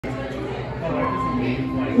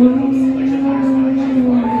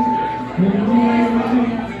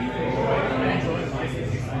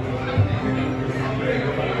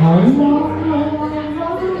How long will I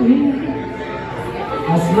love you?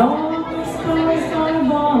 As long as stars are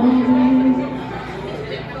burning,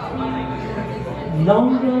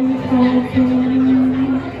 longer broken.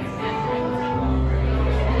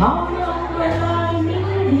 How long will I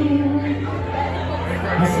need you?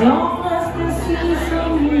 As long as the season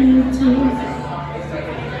you to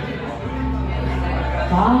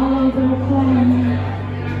follow the plan.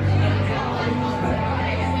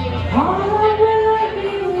 How long will I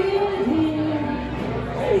be with you?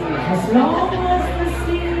 As long as the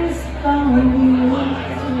sea is found you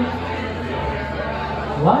to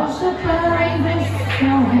wash away this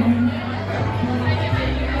storm.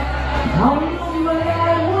 How long will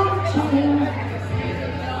I want you?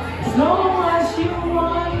 As long as you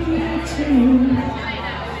want me to.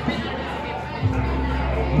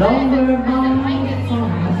 Longer by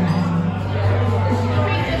far.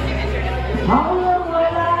 How long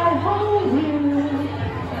will I hold you?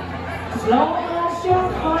 As long as your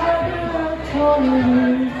father told you.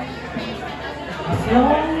 As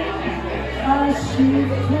long as you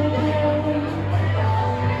can.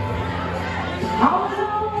 How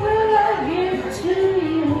long will I give to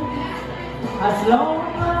you? As long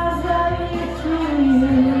as I live through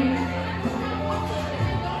you.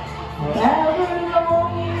 However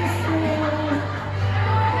long you stay.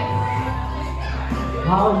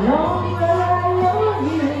 How long will I love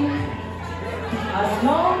you? As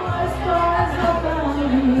long as stars are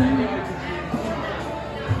burning.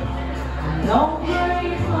 Longer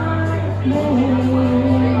if I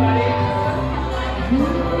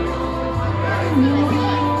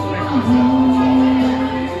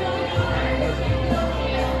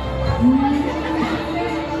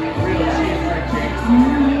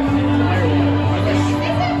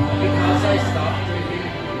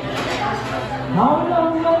How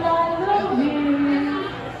long will I love you?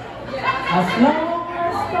 As long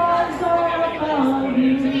as stars are above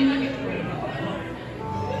you.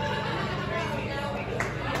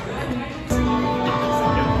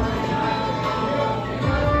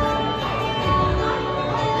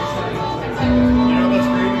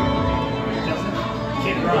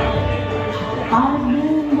 I've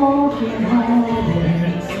been walking home,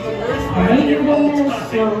 made a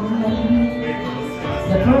mess of me.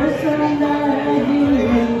 The person that I deal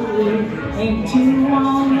with ain't too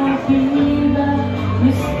unlucky that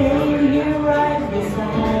you stay here right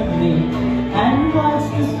beside me and watch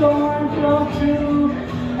the storm flow through,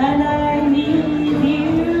 and I need you.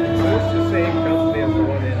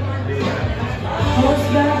 Horse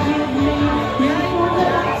back with me, for the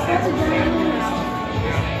ups and downs.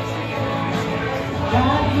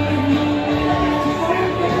 God give me for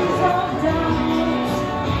days of downs.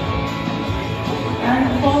 And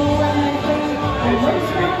for when I think I was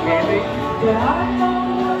my way, but I know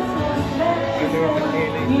was best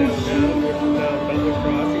is true.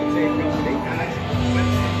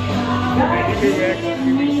 God give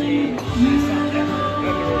me you.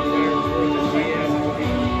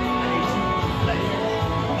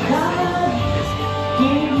 God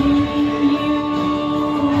give me you.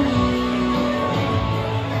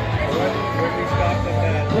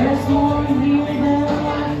 There's more here than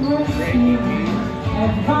one mercy.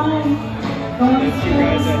 And find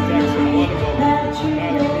that you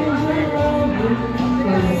love me,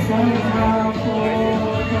 cause somehow for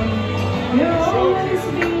me you'll always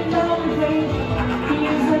be on great.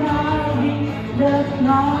 Here's an army that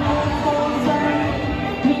now falls on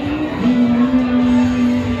me.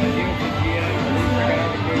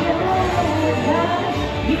 God,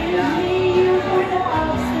 give me you for the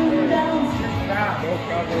ups and downs.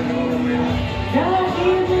 God,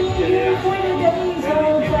 give me you for the days of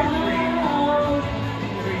doubt.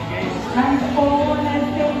 And for when I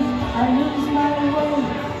think I lose my way,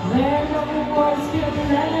 there no words still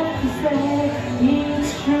left to say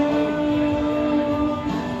it's true.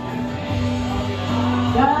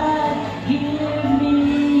 God, give me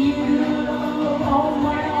you, oh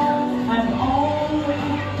my own. I'm only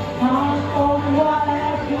part of what I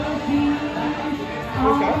could be.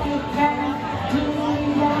 All you can do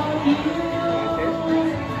without you.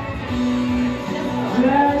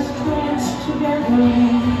 We're stretched together,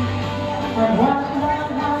 and what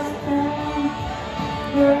love has done.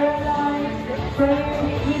 We're like pray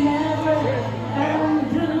we never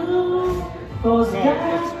undo. Cause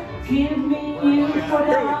God give me you for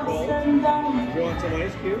the ups and downs. You want some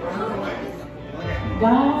ice cube?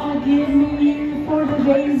 God give me you for the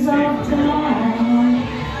days of time.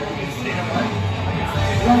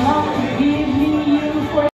 God give